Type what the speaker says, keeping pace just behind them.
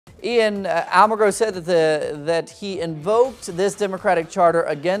Ian, Almagro said that he invoked this democratic charter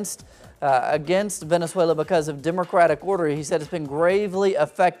against Venezuela because of democratic order. He said it's been gravely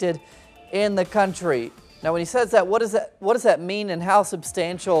affected in the country. Now, when he says that, what does that mean, and how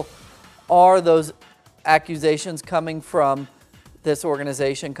substantial are those accusations coming from this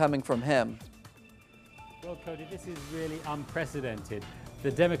organization, coming from him? Well, Cody, this is really unprecedented.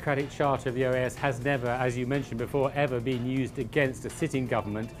 The democratic charter of the OAS has never, as you mentioned before, ever been used against a sitting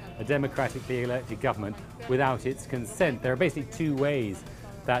government, a democratically elected government, without its consent. There are basically two ways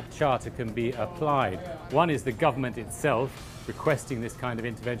that charter can be applied. One is the government itself requesting this kind of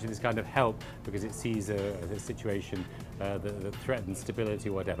intervention, this kind of help, because it sees a situation that threatens stability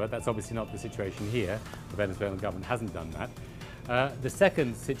or whatever. That's obviously not the situation here. The Venezuelan government hasn't done that. The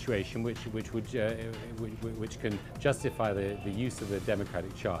second situation, which can justify the use of the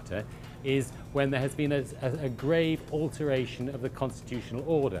democratic charter, is when there has been a grave alteration of the constitutional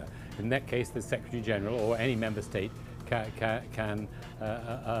order. In that case, the Secretary General or any member state can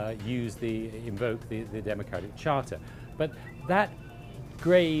invoke the democratic charter. But that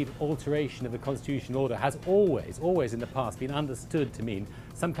grave alteration of the constitutional order has always in the past been understood to mean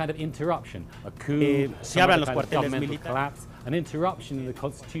some kind of interruption, a coup, some kind of governmental collapse, an interruption in the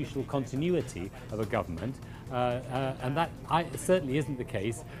constitutional continuity of a government. And that certainly isn't the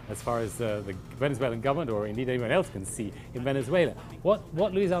case as far as the Venezuelan government or indeed anyone else can see in Venezuela.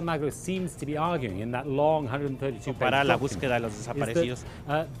 What Luis Almagro seems to be arguing in that long 132-page document is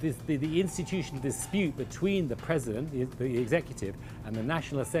that the institutional dispute between the president, the executive, and the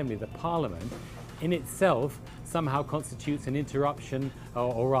National Assembly, the parliament, in itself somehow constitutes an interruption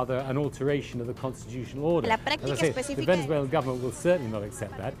or rather an alteration of the constitutional order. As I say, the Venezuelan government will certainly not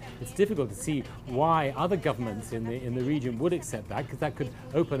accept that. It's difficult to see why other governments in the region would accept that, because that could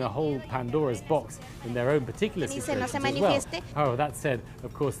open a whole Pandora's box in their own particular situation as well. However, that said,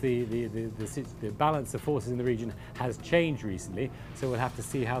 of course, the balance of forces in the region has changed recently, so we'll have to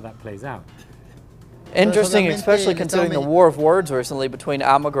see how that plays out. Interesting, especially considering the war of words recently between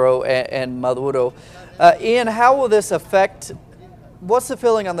Almagro and Maduro. Ian, how will this affect, what's the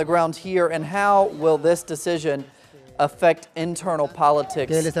feeling on the ground here, and how will this decision affect internal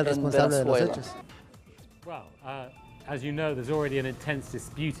politics in Venezuela? Well, as you know, there's already an intense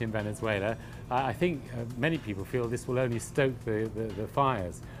dispute in Venezuela. I think many people feel this will only stoke the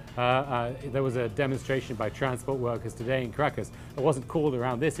fires. There was a demonstration by transport workers today in Caracas. It wasn't called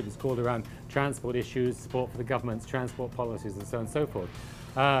around this, it was called around transport issues, support for the government's transport policies and so on and so forth.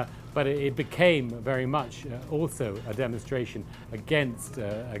 But it became very much also a demonstration against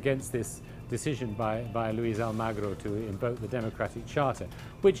this decision by Luis Almagro to invoke the democratic charter,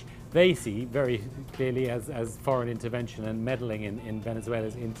 which they see very clearly as foreign intervention and meddling in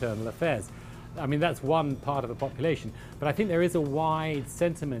Venezuela's internal affairs. I mean, that's one part of the population, but I think there is a wide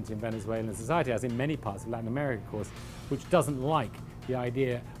sentiment in Venezuelan society, as in many parts of Latin America, of course, which doesn't like the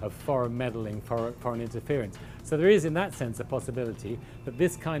idea of foreign meddling, foreign interference. So there is, in that sense, a possibility that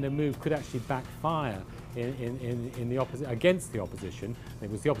this kind of move could actually backfire against the opposition. It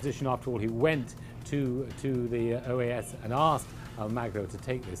was the opposition, after all, who went to the OAS and asked Almagro to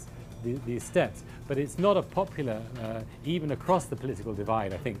take these steps. But it's not a popular, even across the political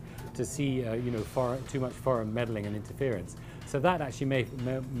divide, I think, to see too much foreign meddling and interference. So that actually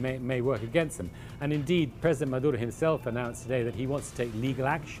may work against them. And indeed, President Maduro himself announced today that he wants to take legal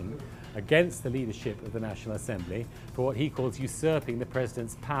action against the leadership of the National Assembly for what he calls usurping the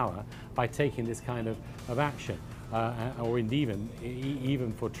president's power by taking this kind of action, or indeed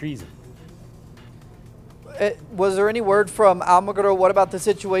even for treason. Was there any word from Almagro? What about the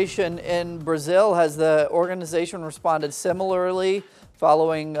situation in Brazil? Has the organization responded similarly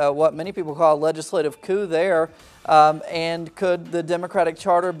following what many people call a legislative coup there? And could the democratic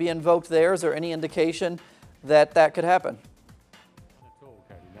charter be invoked there? Is there any indication that that could happen? None at all,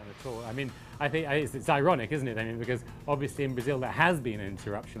 Cody, none at all. I mean, I think it's ironic, isn't it? I mean, because obviously in Brazil there has been an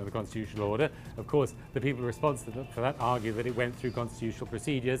interruption of the constitutional order. Of course, the people responsible for that argue that it went through constitutional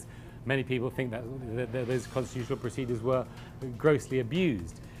procedures. Many people think that those constitutional procedures were grossly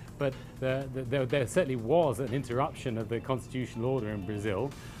abused. But there certainly was an interruption of the constitutional order in Brazil,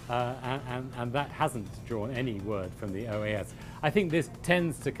 and that hasn't drawn any word from the OAS. I think this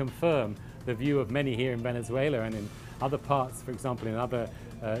tends to confirm the view of many here in Venezuela and in other parts, for example, in other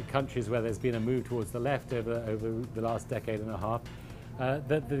countries where there's been a move towards the left over the last decade and a half,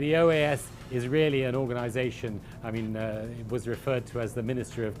 that the OAS is really an organization, I mean, it was referred to as the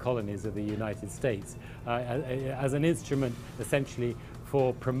Ministry of Colonies of the United States, as an instrument essentially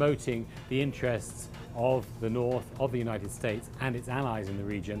for promoting the interests of the North, of the United States and its allies in the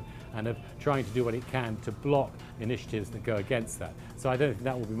region, and of trying to do what it can to block initiatives that go against that. So I don't think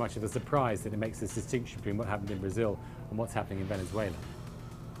that will be much of a surprise that it makes this distinction between what happened in Brazil and what's happening in Venezuela.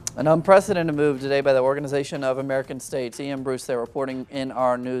 An unprecedented move today by the Organization of American States. Ian Bruce there reporting in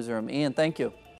our newsroom. Ian, thank you.